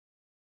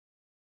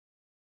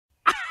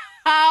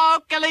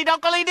diddly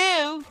dunkly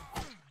do.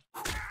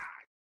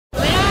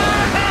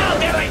 Hell,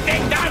 diddly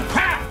ding dong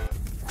crap!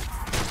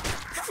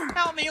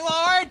 Help me,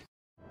 Lord.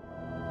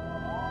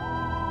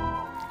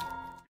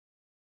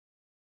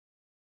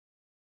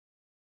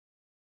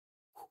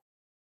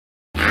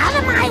 Out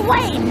of my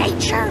way,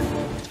 nature!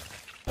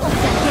 A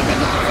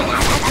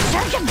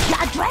surge of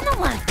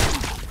adrenaline!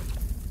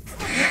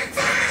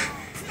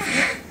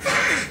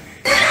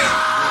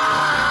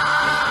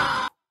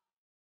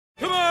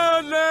 Come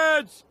on,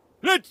 lads!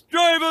 Let's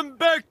drive them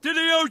back to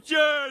the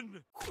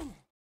ocean!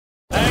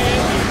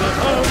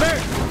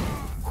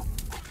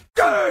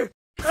 Go!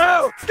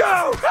 Go!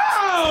 Go!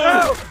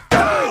 Go!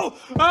 Go!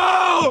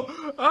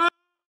 Oh!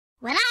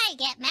 When I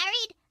get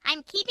married,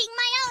 I'm keeping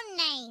my own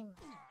name.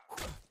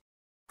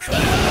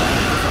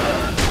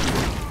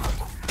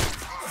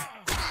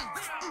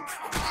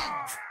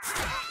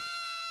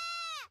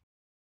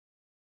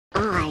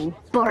 I'm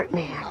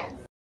Bortman.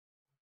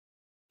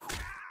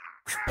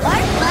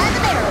 Bart by the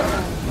barrel.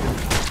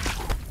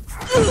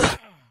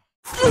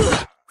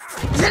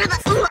 Son of a...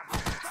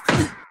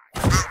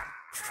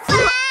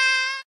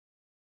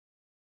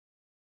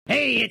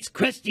 Hey, it's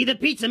Krusty the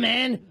Pizza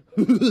Man.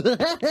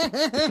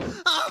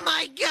 Oh,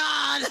 my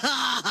God.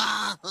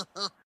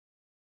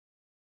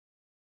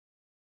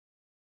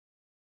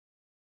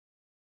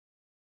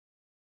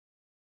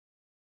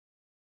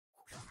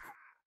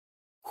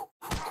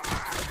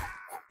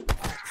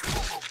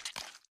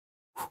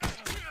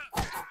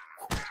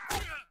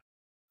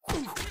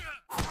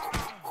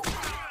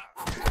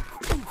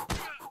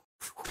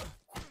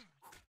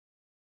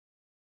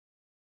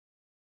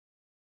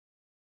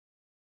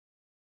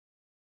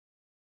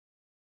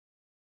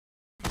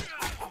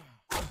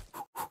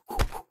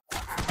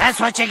 That's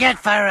what you get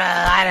for,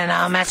 I don't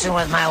know, messing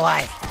with my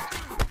wife.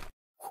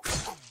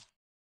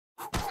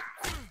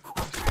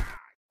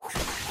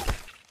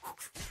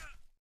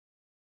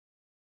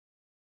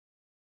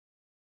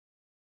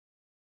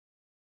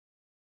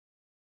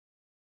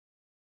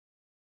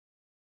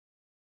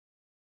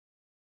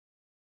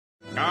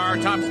 Our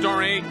top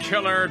story,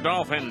 killer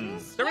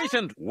dolphins. The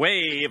recent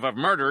wave of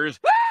murders...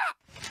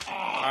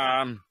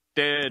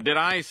 Did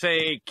I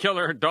say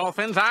killer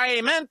dolphins? I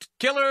meant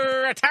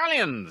killer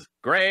Italians.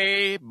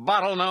 Gray,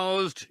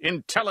 bottle-nosed,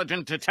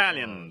 intelligent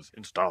Italians.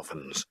 It's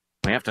dolphins.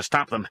 We have to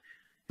stop them.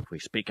 If we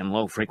speak in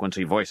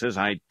low-frequency voices,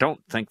 I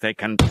don't think they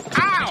can...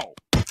 Ow!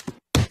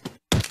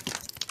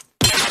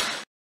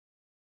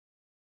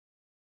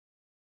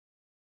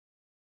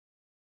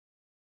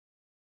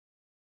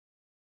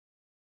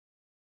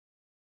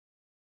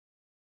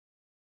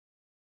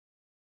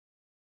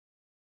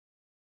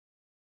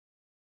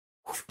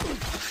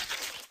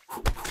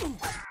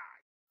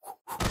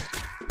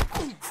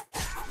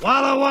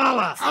 Walla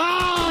Walla!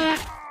 Oh,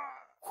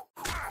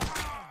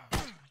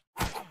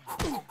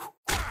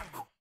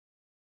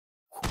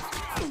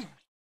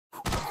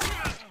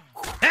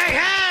 Hey,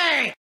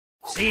 hey!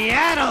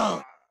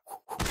 Seattle!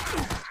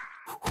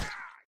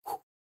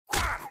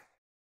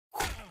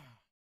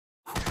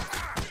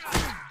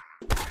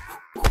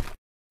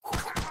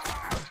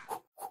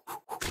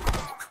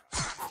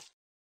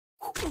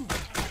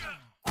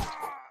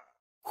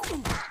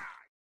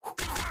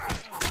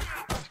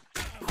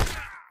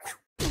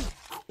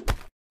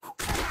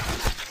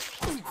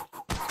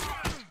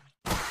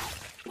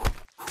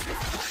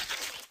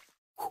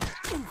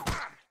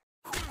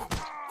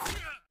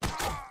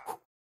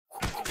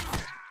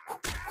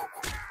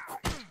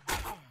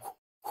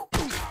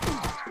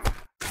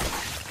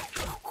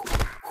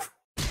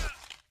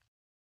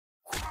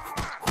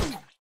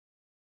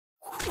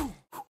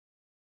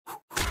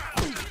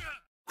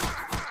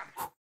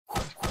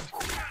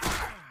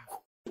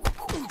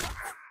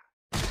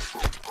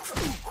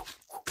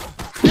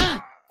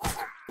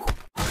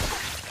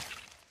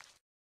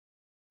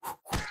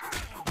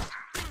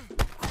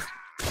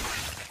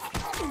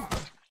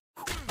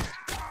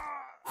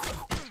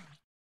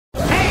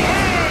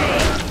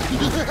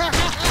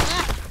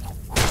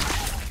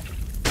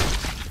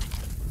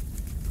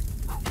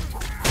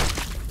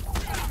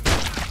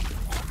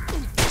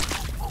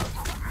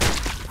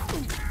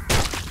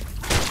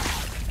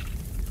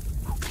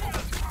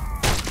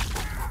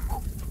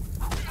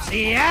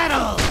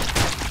 Seattle!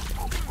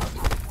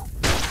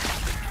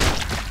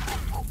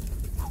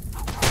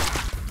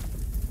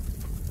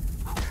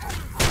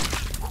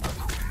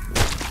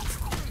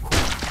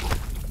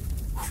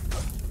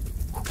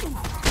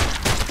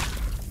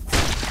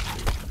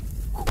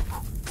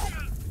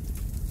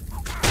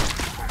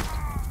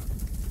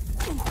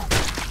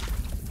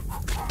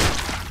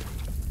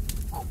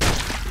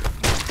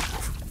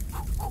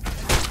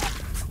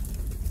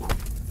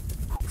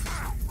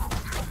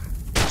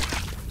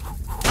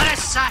 Put a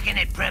sock in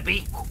it,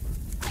 Preppy.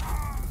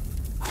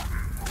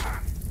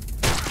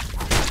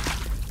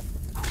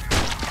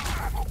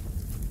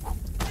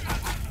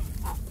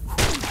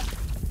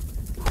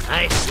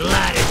 I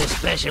slaughtered the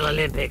Special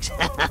Olympics.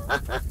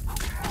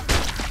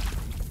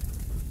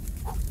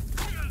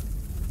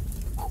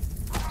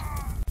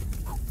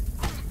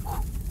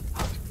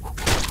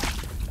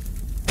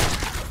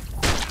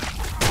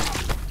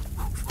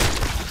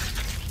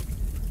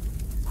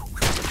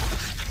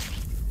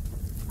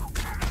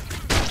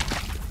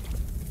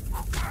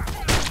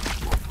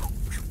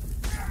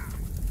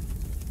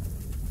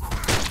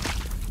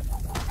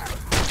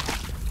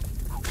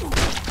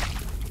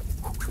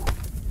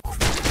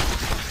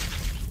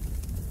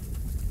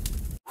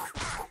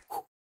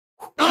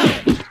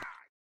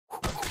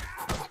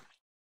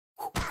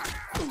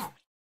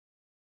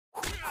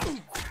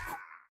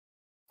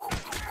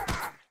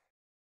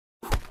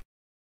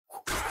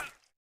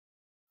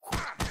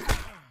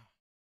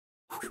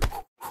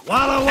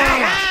 Walla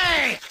Walla!